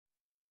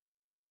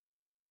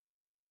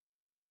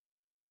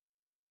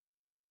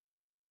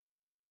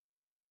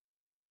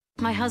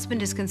My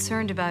husband is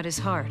concerned about his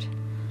heart,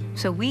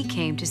 so we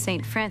came to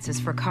St. Francis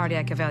for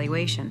cardiac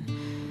evaluation.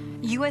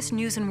 U.S.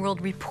 News &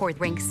 World Report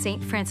ranks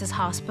St. Francis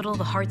Hospital,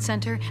 the Heart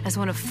Center, as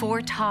one of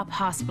 4 top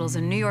hospitals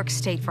in New York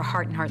State for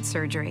heart and heart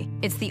surgery.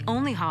 It's the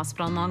only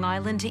hospital on Long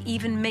Island to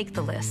even make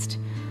the list.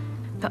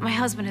 But my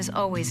husband has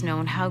always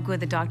known how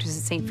good the doctors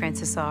at St.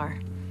 Francis are.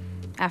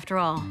 After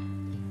all,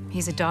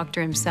 he's a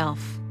doctor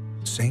himself.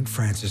 St.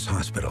 Francis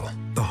Hospital,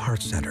 the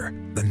Heart Center,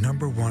 the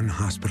 #1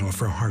 hospital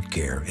for heart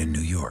care in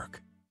New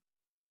York.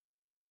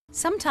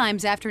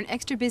 Sometimes after an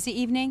extra busy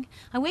evening,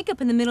 I wake up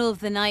in the middle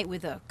of the night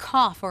with a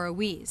cough or a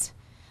wheeze.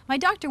 My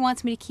doctor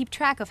wants me to keep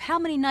track of how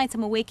many nights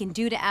I'm awakened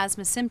due to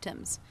asthma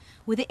symptoms.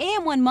 With the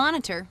AM1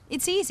 monitor,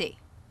 it's easy.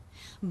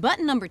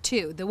 Button number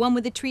 2, the one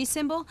with the tree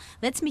symbol,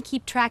 lets me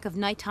keep track of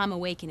nighttime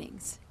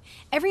awakenings.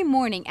 Every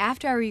morning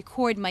after I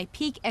record my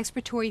peak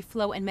expiratory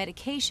flow and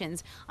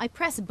medications, I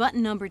press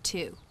button number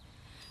 2.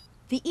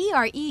 The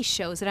ERE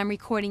shows that I'm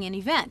recording an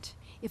event.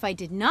 If I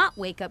did not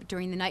wake up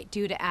during the night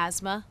due to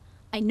asthma,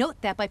 I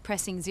note that by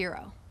pressing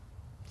 0.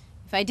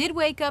 If I did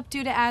wake up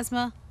due to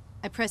asthma,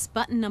 I press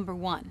button number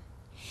 1.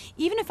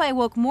 Even if I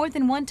awoke more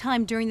than one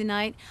time during the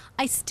night,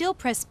 I still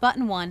press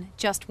button 1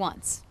 just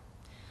once.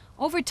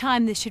 Over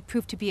time, this should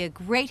prove to be a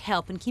great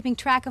help in keeping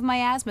track of my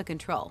asthma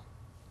control.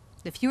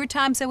 The fewer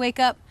times I wake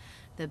up,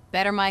 the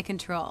better my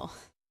control.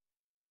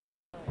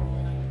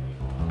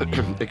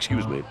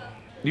 Excuse me.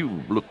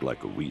 You look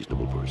like a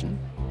reasonable person.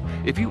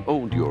 If you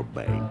owned your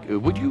bank,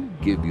 would you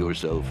give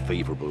yourself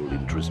favorable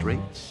interest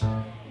rates?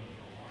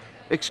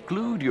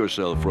 Exclude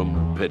yourself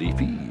from petty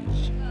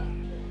fees.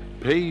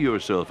 Pay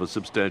yourself a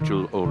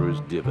substantial owner's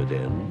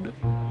dividend.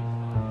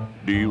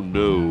 Do you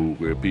know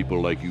where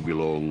people like you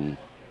belong?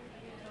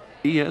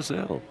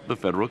 ESL, the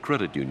Federal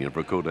Credit Union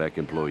for Kodak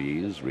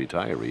employees,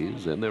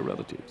 retirees, and their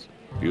relatives.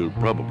 You'll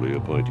probably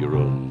appoint your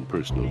own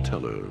personal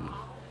teller.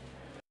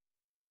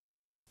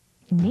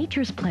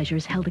 Nature's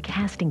Pleasures held a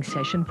casting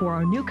session for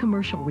our new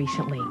commercial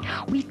recently.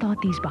 We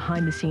thought these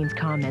behind-the-scenes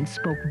comments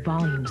spoke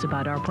volumes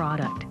about our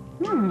product.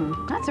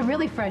 That's a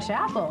really fresh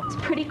apple. It's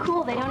pretty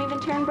cool. They don't even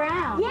turn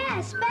brown. Yeah,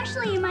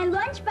 especially in my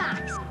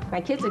lunchbox.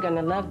 My kids are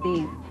gonna love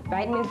these.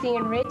 Vitamin C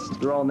enriched.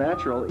 They're all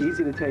natural,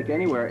 easy to take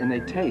anywhere, and they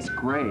taste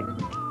great.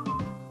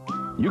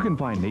 You can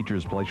find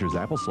Nature's Pleasures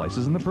apple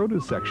slices in the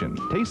produce section.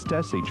 Taste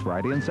tests each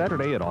Friday and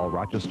Saturday at all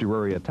Rochester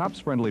area Tops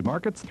Friendly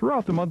markets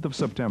throughout the month of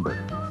September.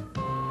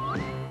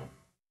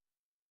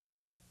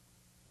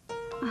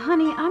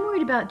 Honey, I'm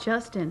worried about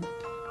Justin.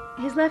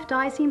 His left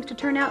eye seems to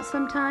turn out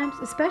sometimes,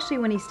 especially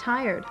when he's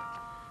tired.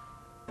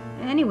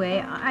 Anyway,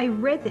 I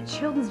read that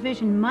children's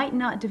vision might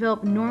not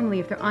develop normally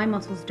if their eye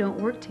muscles don't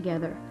work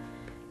together.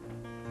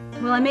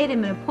 Well, I made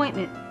him an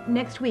appointment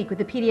next week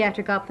with a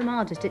pediatric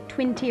ophthalmologist at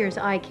Twin Tiers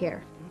Eye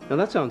Care. Now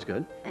that sounds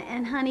good.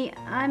 And honey,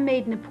 I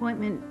made an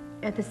appointment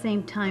at the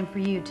same time for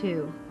you,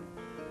 too.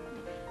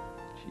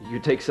 You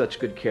take such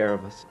good care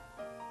of us.